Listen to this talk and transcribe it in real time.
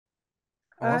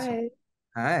Awesome. Hi,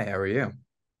 Hi, how are you?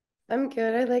 I'm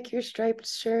good. I like your striped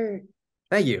shirt.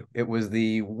 Thank you. It was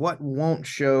the what won't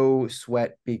show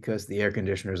sweat because the air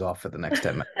conditioner's off for the next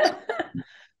 10 minutes.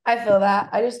 I feel that.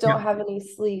 I just Yeah. don't have any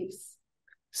sleeves.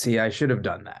 See, I should have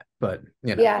done that, but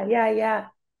Yeah, yeah, yeah.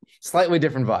 slightly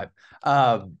different vibe.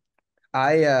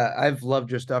 I've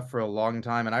loved your stuff for a long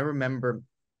time, and I remember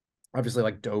obviously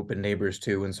like Dope and Neighbors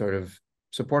too, and sort of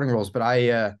supporting roles, but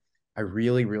I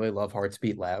really, really love Hearts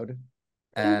Beat Loud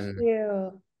Thank and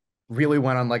you. really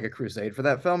went on like a crusade for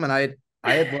that film. And I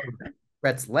had loved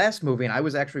Brett's last movie, and I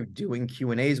was actually doing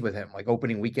Q&As with him, like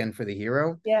opening weekend for The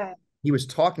Hero. Yeah. He was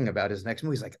talking about his next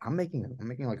movie. He's like, I'm making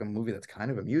like a movie that's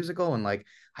kind of a musical, and like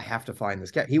I have to find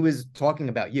this guy. He was talking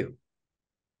about you,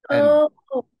 and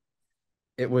Oh,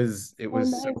 it oh,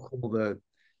 was so nice. cool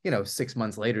to, 6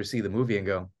 months later see the movie and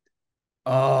go,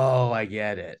 oh, I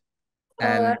get it. Oh,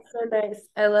 And that's so nice.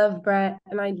 I love Brett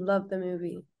and I love the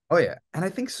movie. oh yeah, and I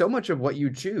think so much of what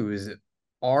you choose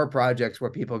are projects where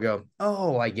people go,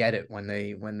 oh, I get it when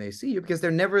they see you, because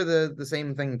they're never the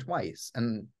same thing twice.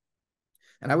 And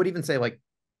I would even say like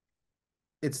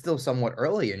it's still somewhat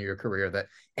early in your career that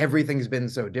everything's been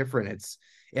so different.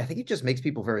 Yeah, I think it just makes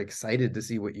people very excited to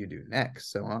see what you do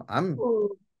next. So I'm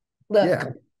Ooh. Look,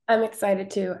 yeah. I'm excited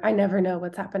too. I never know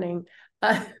what's happening.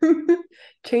 Uh,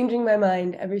 Changing my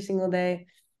mind every single day.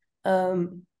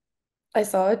 Um, I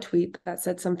saw a tweet that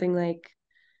said something like,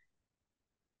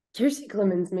 Kiersey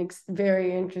Clemons makes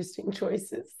very interesting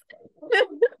choices.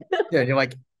 Yeah, you're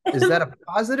like, is that a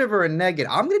positive or a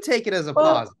negative? I'm gonna take it as a Well,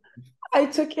 positive. I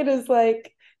took it as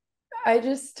like, I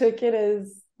just took it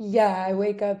as, yeah, I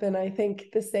wake up and I think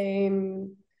the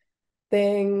same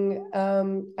thing.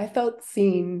 I felt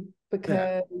seen Yeah.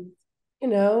 because, you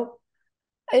know,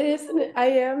 it isn't, I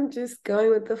am just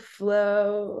going with the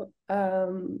flow.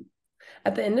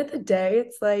 At the end of the day,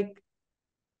 it's like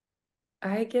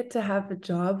I get to have a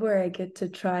job where I get to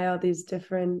try all these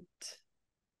different,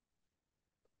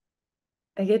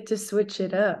 I get to switch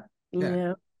it up, you Yeah.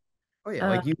 know? Oh yeah, Uh,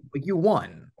 like you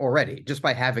won already just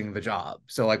by having the job.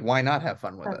 So like why not have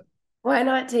fun with it? why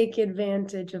not take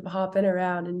advantage of hopping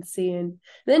around and seeing?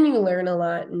 Then you learn a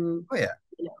lot, and Oh yeah.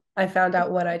 I found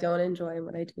out what I don't enjoy and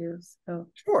what I do. So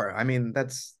Sure. I mean,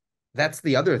 that's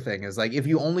the other thing is like if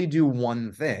you only do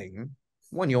one thing,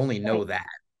 one, you only know right. that.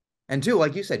 And two,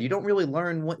 like you said, you don't really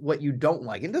learn what you don't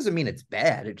like. It doesn't mean it's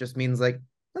bad. It just means like,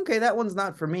 okay, that one's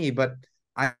not for me, but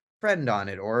I have a friend on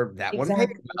it, or that one paid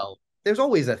Exactly. well. There's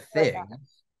always a I love that. thing,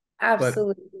 but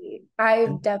Absolutely. I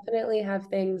and, definitely have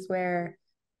things where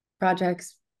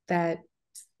projects that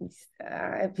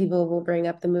people will bring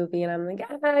up the movie, and I'm like,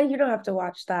 you don't have to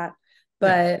watch that.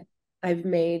 yeah. But I've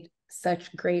made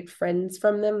such great friends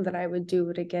from them that I would do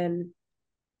it again.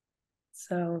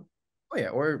 So, Oh yeah,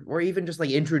 or even just like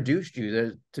introduced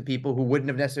you to people who wouldn't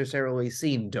have necessarily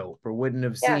seen Dope or wouldn't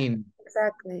have yeah, seen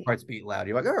exactly. Hearts Beat Loud.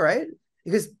 You're like, all right,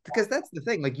 because that's the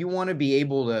thing. Like you want to be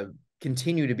able to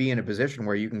continue to be in a position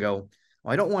where you can go,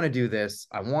 well, I don't want to do this.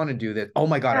 I want to do this. Oh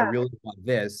my God, I Yeah, really want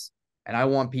this. And I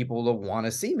want people to want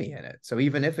to see me in it. So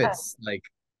even if yeah, it's like,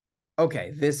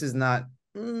 okay, this is not,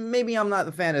 maybe I'm not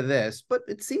the fan of this, but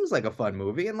it seems like a fun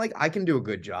movie and like I can do a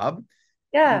good job.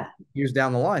 yeah. Years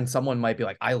down the line, someone might be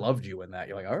like, I loved you in that.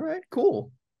 You're like, all right,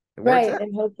 cool. It works Right. out.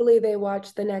 And hopefully they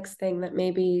watch the next thing that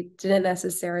maybe didn't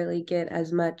necessarily get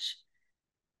as much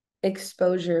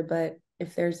exposure, but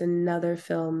if there's another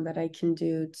film that I can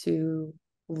do to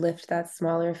lift that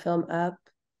smaller film up,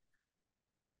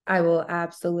 I will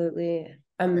absolutely.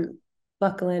 Yeah. I'm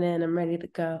buckling in. I'm ready to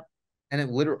go. And it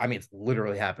literally, I mean, it's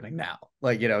literally happening now.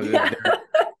 Like, Yeah.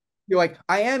 you're like,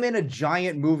 I am in a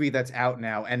giant movie that's out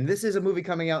now, and this is a movie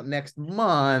coming out next But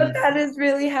month. that is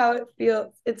really how it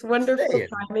feels. It's wonderful Insane.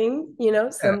 timing,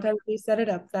 Yeah. sometimes we set it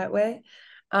up that way.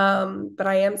 But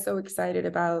I am so excited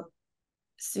about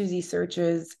Susie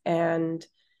Searches and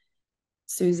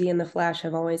Susie and the Flash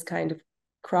have always kind of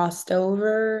crossed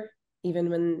over. Even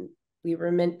when we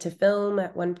were meant to film,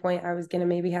 at one point I was going to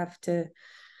maybe have to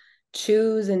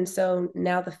choose. And so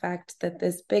now the fact that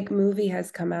this big movie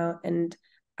has come out and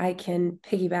I can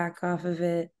piggyback off of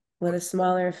it with a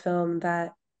smaller film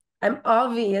that I'm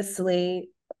obviously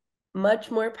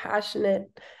much more passionate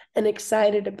and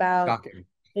excited about. Shocking.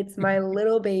 It's my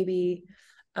little baby.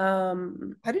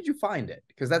 How did you find it?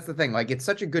 Because that's the thing. Like, it's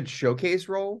such a good showcase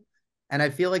role. And I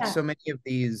feel like Yeah, so many of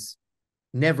these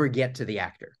never get to the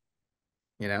actor,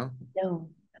 you know? no.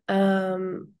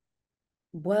 Um,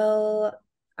 well,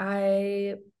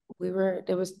 I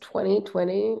it was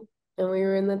 2020 and we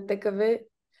were in the thick of it.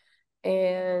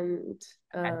 And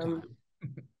At um, time.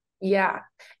 yeah.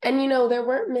 And there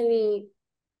weren't many.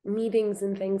 meetings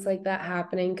and things like that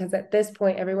happening, because at this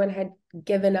point everyone had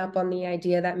given up on the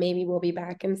idea that maybe we'll be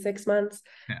back in 6 months.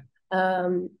 Yeah.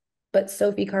 um but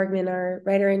Sophie Cargman, our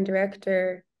writer and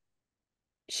director,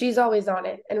 she's always on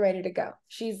it and ready to go.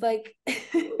 She's like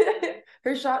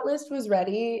her shot list was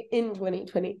ready in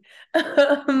 2020.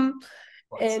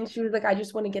 And she was like, I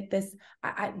just want to get this.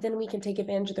 Then we can take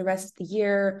advantage of the rest of the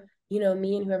year.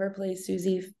 Me and whoever plays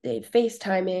Susie,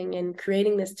 FaceTiming and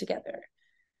creating this together.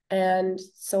 And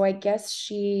so I guess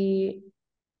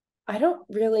I don't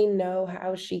really know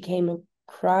how she came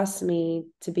across me,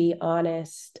 to be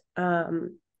honest. But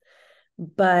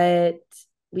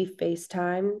we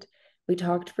FaceTimed, we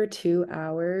talked for 2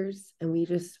 hours, and we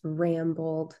just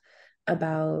rambled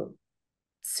about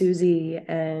Susie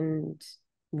and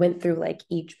went through like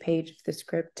each page of the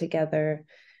script together.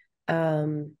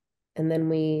 And then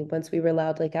once we were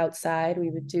allowed like outside,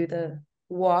 we would do the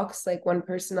walks, like one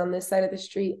person on this side of the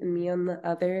street and me on the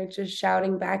other, just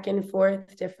shouting back and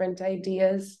forth different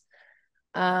ideas.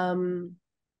 And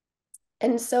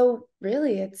so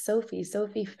really it's Sophie.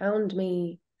 Sophie found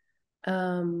me.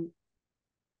 Um,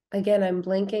 Again, I'm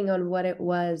blanking on what it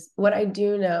was. What I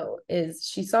do know is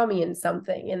she saw me in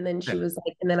something, and then she was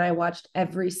like, and then I watched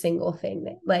every single thing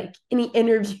that, like, any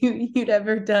interview you'd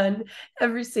ever done,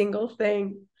 every single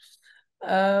thing.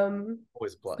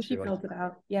 Always So plus. she You're like, felt it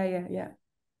out. Yeah, yeah,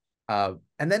 yeah.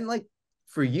 and then like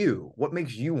for you, what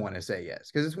makes you want to say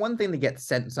yes? Because it's one thing to get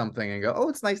sent something and go, oh,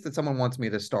 it's nice that someone wants me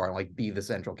to star and like be the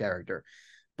central character.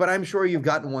 But I'm sure you've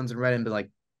gotten ones and read and been like,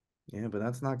 yeah, but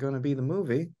that's not going to be the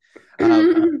movie.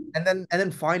 And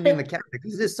then finding the character,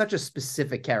 because it is such a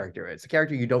specific character. It's a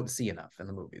character you don't see enough in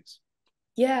the movies.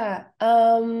 Yeah.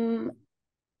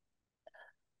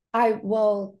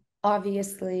 Well,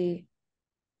 obviously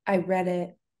I read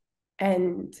it,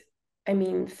 and I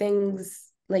mean,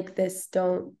 things like this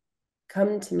don't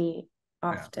come to me Yeah.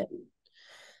 often.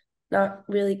 Not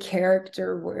really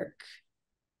character work,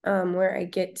 where I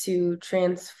get to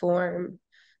transform.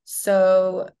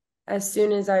 So as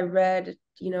soon as I read,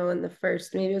 in the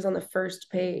first, maybe it was on the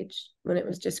first page when it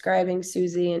was describing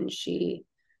Susie and she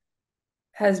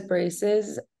has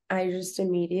braces, I just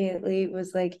immediately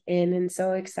was like in and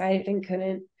so excited and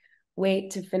couldn't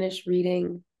wait to finish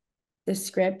reading the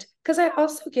script. Because I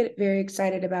also get very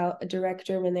excited about a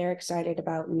director when they're excited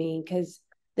about me, because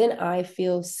then I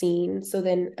feel seen. So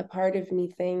then a part of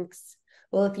me thinks,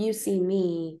 well, if you see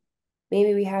me,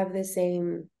 maybe we have the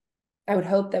same, I would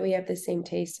hope that we have the same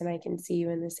taste and I can see you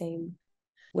in the same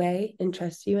way and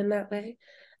trust you in that way.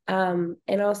 And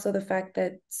also the fact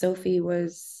that Sophie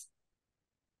was,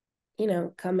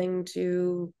 coming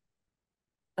to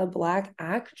a Black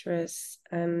actress.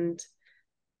 And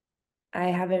I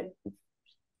haven't,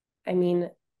 I mean,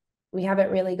 we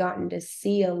haven't really gotten to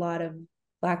see a lot of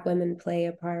Black women play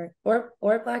a part, or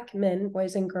Black men,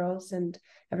 boys and girls, and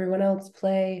everyone else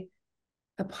play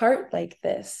a part like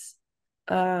this.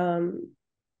 And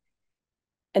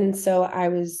so I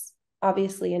was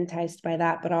obviously enticed by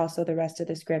that, but also the rest of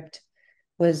the script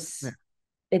Yeah. was,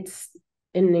 it's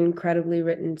an incredibly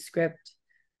written script.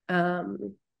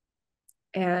 And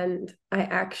I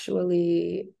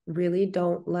actually really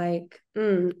don't like,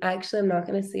 actually, I'm not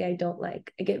going to say I don't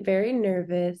like. I get very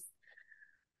nervous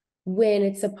when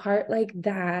it's a part like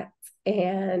that.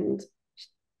 And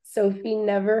Sophie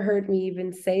never heard me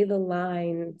even say the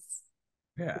lines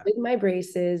Yeah. with my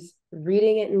braces,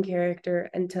 reading it in character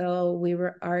until we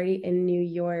were already in New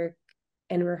York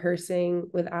and rehearsing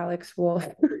with Alex Wolf.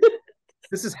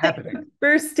 This is happening.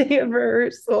 First day of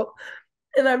rehearsal.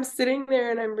 And I'm sitting there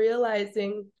and I'm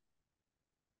realizing,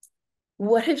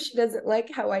 what if she doesn't like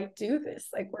how I do this?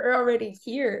 Like, we're already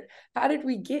here. How did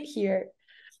we get here?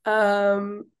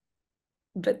 But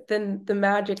then the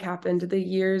magic happened, the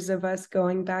years of us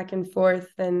going back and forth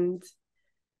and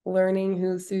learning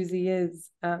who Susie is,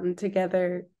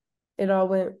 together. It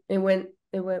went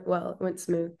well, it went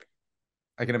smooth.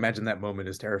 I can imagine that moment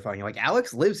is terrifying. You're like,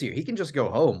 Alex lives here. He can just go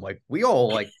home. Like, we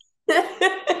all like we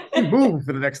Yeah, move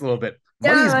for the next little bit.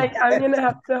 Money's like I'm gonna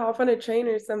have to hop on a train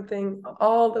or something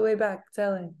all the way back to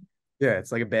LA. yeah,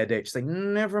 it's like a bad day. She's like,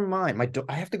 never mind.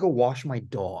 I have to go wash my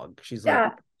dog. She's like, Yeah,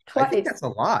 I think twice. that's a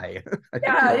lie. I think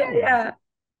Yeah, you're yeah, wrong.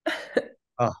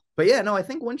 yeah. But yeah, no, I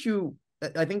think once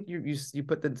I think you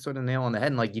put the sort of nail on the head,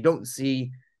 and like you don't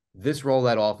see this role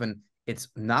that often. It's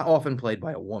not often played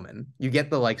by a woman. You get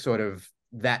the like sort of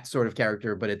that sort of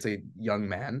character, but it's a young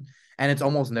man, and it's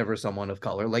almost never someone of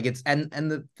color. Like it's and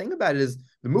the thing about it is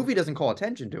the movie doesn't call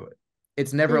attention to it.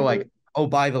 It's never Mhm. like, oh,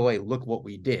 by the way, look what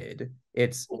we did.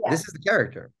 It's this Yeah, is the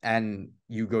character, and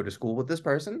you go to school with this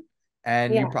person,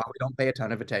 and you yeah, probably don't pay a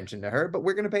ton of attention to her, but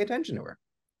we're going to pay attention to her.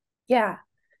 yeah.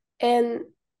 And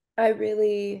I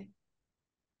really,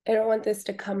 I don't want this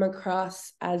to come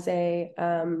across as a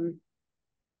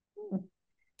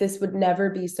this would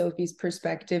never be Sophie's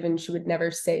perspective and she would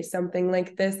never say something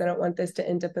like this. I don't want this to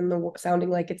end up in the sounding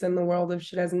like it's in the world if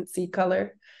she doesn't see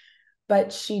color.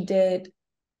 But she did,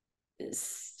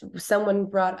 someone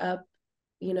brought up,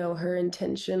 her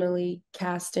intentionally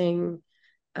casting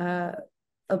uh,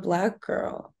 a Black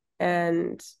girl.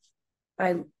 And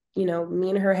I, me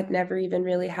and her had never even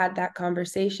really had that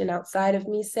conversation outside of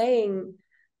me saying,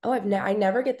 oh, I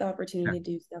never get the Yeah. opportunity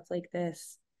to do stuff like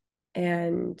this.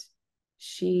 And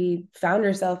she found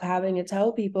herself having to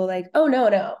tell people like, oh, no,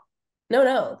 no, no,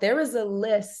 no. There was a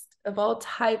list of all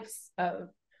types of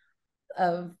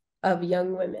of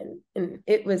young women. And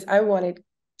I wanted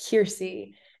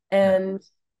Kiersey. Yeah. And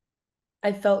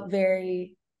I felt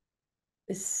very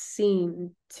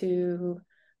seen to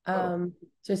Oh,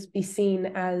 just be seen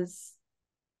as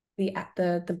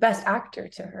the best actor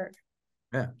to her.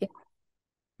 yeah. Yeah,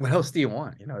 What else do you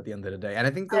want, at the end of the day? And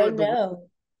I think I the know.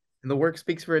 the work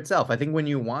speaks for itself. I think when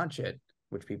you watch it,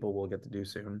 which people will get to do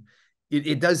soon,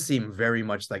 it does seem very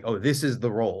much like, oh, this is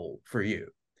the role for you.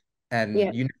 Yeah.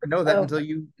 And you never know that Oh, until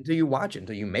you watch it,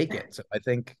 until you make it. So I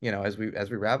think, as we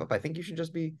wrap up, I think you should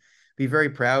just be very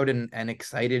proud and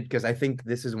excited, because I think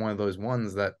this is one of those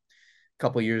ones that a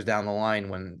couple years down the line,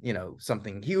 when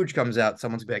something huge comes out,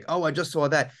 someone's gonna be like, oh, I just saw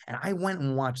that and I went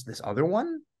and watched this other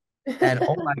one, and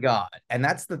oh my god. And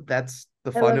that's the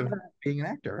I fun love of that. being an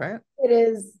actor, right? It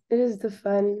is. It is the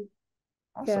fun.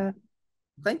 Awesome. Yeah.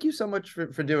 Thank you so much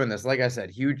for doing this. Like I said,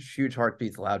 huge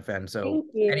Heartbeats Loud fan, so Thank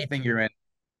you. anything you're in,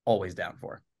 always down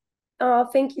for. Oh,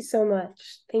 thank you so much.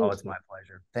 Oh, Thank it's you. my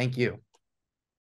pleasure. Thank you.